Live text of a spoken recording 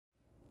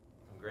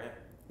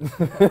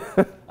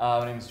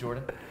My name is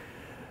Jordan.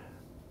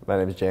 My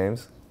name is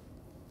James.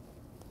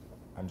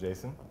 I'm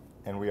Jason,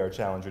 and we are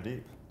Challenger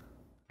Deep.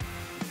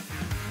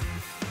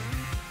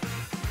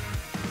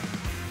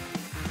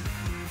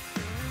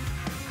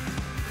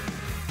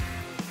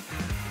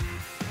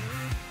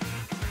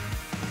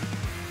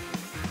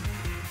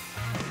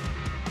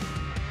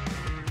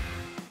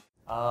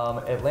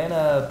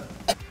 Atlanta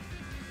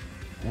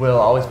will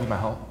always be my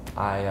home.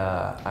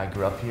 I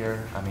grew up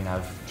here. I mean,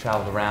 I've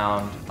traveled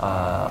around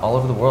all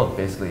over the world,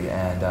 basically,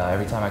 and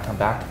every time I come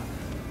back,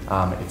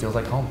 it feels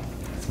like home.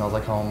 It smells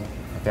like home.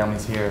 My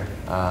family's here.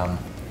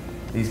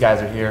 These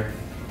guys are here.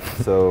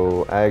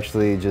 So I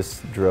actually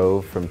just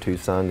drove from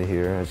Tucson to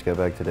here. I just got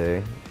back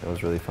today. It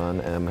was really fun.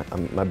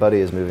 And my buddy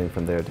is moving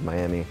from there to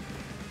Miami,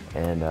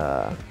 and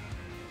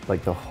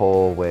like the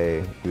whole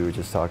way we were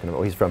just talking about,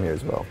 well, he's from here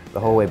as well. The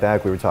whole way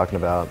back we were talking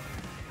about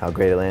how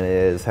great Atlanta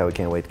is, how we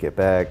can't wait to get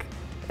back.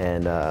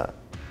 And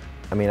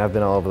I mean, I've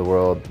been all over the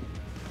world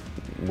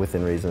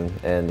within reason,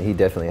 and he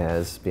definitely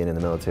has, being in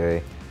the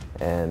military.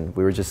 And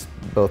we were just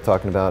both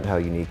talking about how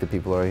unique the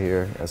people are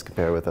here as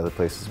compared with other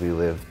places we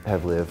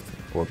have lived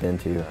or been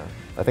to.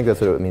 I think that's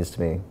what it means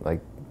to me.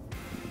 Like,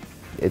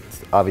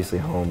 it's obviously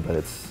home, but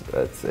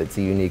it's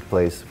a unique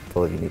place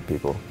full of unique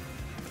people.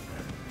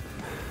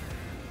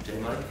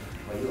 Why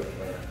you like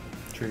Atlanta?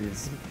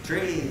 Trees.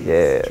 Trees!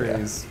 Yeah.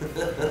 Trees.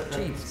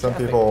 Trees. Some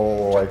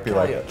people like be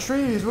like,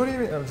 trees, what do you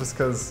mean? Just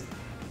because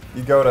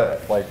you go to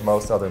like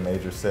most other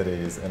major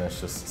cities and it's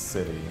just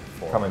city.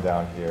 Coming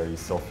down here, you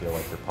still feel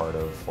like you're part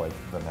of like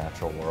the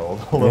natural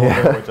world a little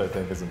bit, which I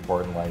think is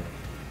important. Like,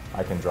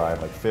 I can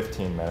drive like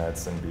 15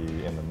 minutes and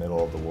be in the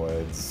middle of the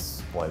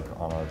woods, like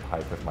on a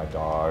hike with my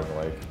dog,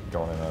 like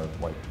going in a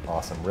like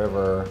awesome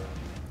river.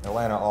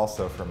 Atlanta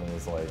also for me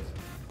is like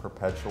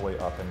perpetually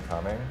up and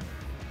coming.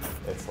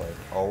 It's like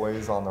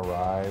always on the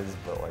rise,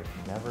 but like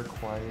never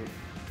quite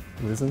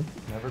Risen?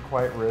 Never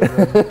quite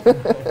risen,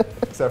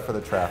 except for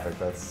the traffic.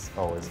 That's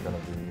always going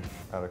to be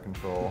out of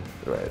control.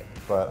 Right.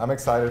 But I'm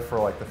excited for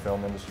like the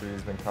film industry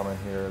has been coming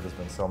here. There's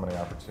been so many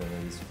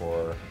opportunities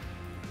for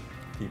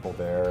people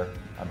there.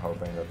 I'm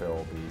hoping that there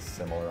will be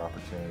similar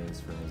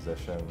opportunities for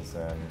musicians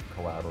and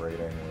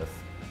collaborating with.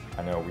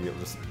 I know we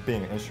just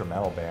being an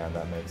instrumental band,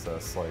 that makes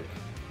us like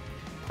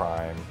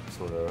prime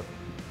sort of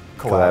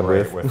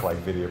collaborate with like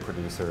video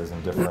producers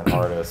and different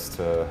artists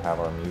to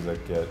have our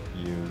music get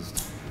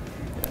used.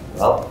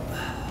 Well,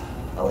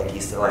 I like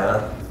East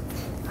Atlanta,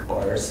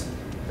 bars,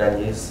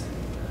 venues.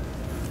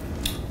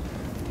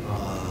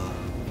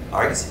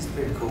 Argosy is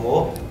pretty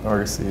cool.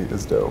 Argosy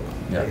is dope.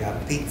 Yeah. We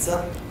got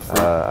pizza.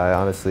 I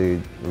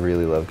honestly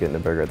really love getting a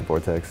burger at the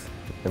Vortex,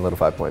 in Little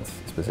 5 Points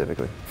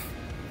specifically.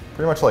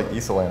 Pretty much like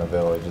East Atlanta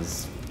Village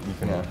is, you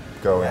can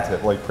go into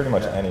like pretty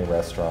much any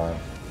restaurant.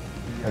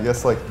 I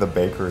guess like the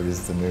bakery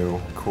is the new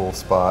cool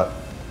spot.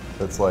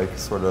 It's like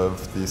sort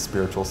of the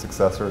spiritual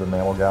successor to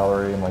Mammal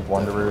Gallery and like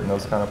Wonder Root and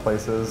those kind of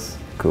places.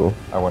 Cool.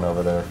 I went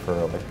over there for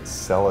like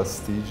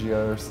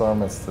Celesthesia or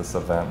something. It's this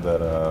event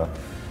that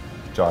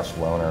Josh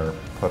Lohner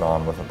put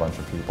on with a bunch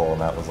of people,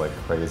 and that was like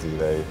crazy.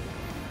 They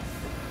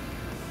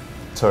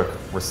took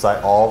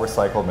all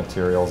recycled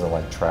materials and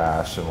like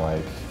trash and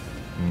like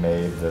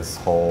made this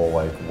whole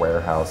like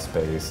warehouse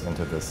space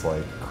into this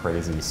like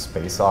crazy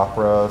space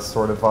opera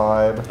sort of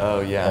vibe.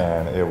 Oh yeah.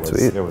 And it was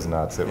Sweet. It was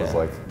nuts. It was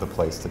like the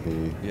place to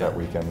be that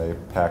weekend. They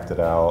packed it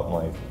out, and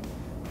like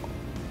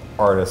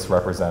artists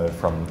represented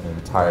from the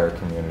entire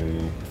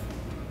community.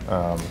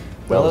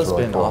 Willow's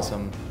really been cool.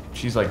 awesome.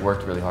 She's like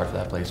worked really hard for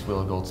that place,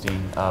 Willow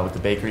Goldstein, with the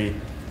bakery.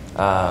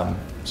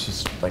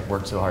 She's like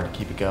worked so hard to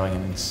keep it going,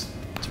 and it's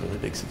a really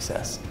big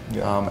success.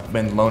 Yeah.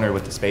 And Loner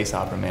with the space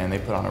opera, man, they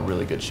put on a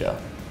really good show.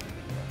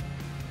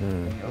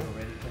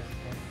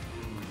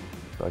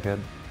 Buckhead?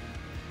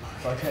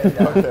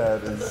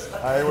 Buckhead is,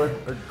 I would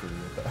agree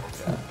with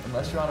that. Yeah.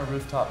 Unless you're on a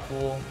rooftop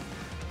pool.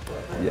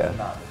 Yeah.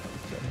 Not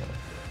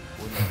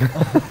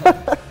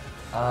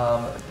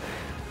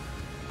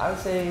I would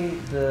say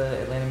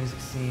the Atlanta music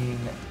scene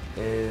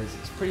is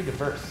pretty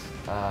diverse.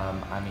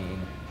 I mean,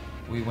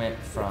 we went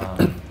from,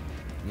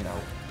 you know,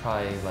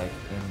 probably like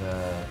in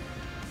the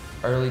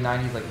early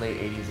 90s, like late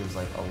 80s, it was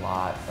like a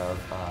lot of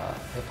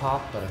hip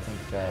hop, but I think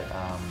that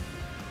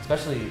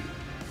especially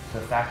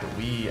the fact that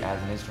we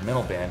as an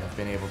instrumental band have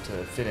been able to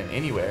fit in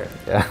anywhere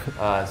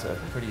is a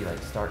pretty like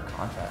stark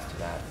contrast to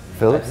that.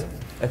 Phillips?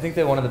 I think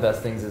that one of the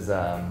best things is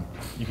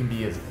you can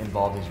be as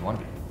involved as you want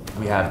to be.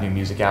 We have new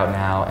music out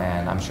now,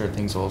 and I'm sure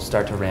things will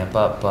start to ramp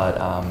up, but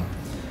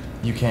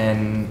you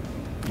can,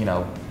 you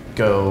know,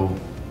 go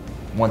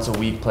once a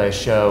week, play a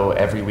show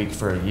every week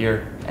for a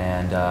year,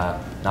 and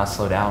not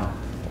slow down,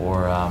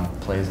 or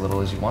play as little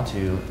as you want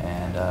to,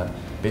 and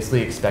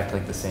basically expect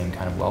like the same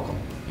kind of welcome,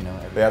 you know.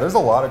 Yeah, there's a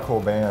lot of cool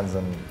bands,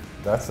 and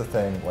that's the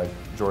thing, like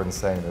Jordan's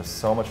saying, there's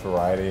so much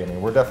variety. I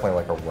mean, we're definitely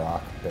like a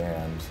rock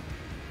band.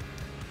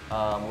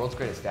 World's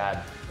Greatest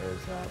Dad is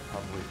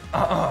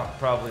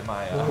probably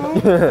my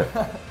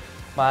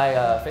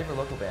my favorite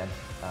local band.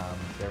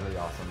 They're really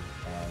awesome,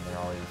 and they're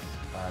always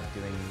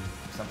doing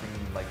something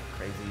like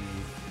crazy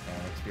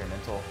and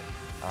experimental.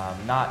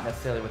 Not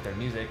necessarily with their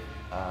music,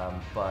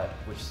 but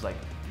which is like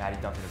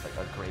Maddie Duncan is like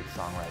a great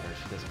songwriter.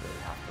 She doesn't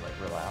really have to like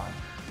rely on.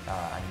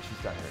 I mean,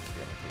 she's done her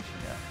experimentation,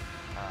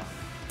 yeah.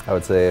 I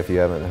would say if you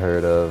haven't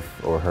heard of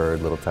or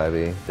heard Little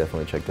Tybee,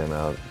 definitely check them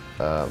out.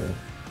 I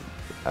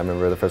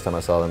remember the first time I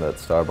saw them at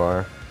Star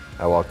Bar.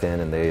 I walked in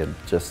and they had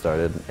just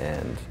started,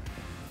 and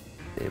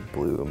it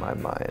blew my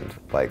mind,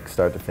 like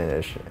start to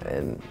finish,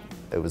 and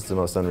it was the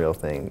most unreal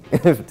thing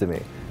to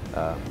me.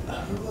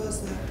 Who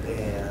was that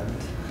band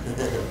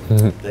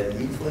that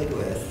you played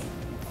with?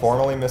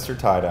 Formerly Mr.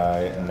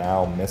 Tie-Dye and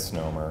now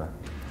Misnomer.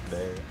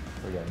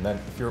 And then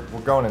if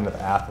we're going into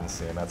the Athens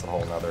scene, that's a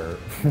whole nother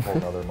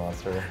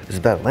monster. It's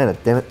about Atlanta,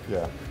 damn it.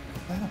 Yeah.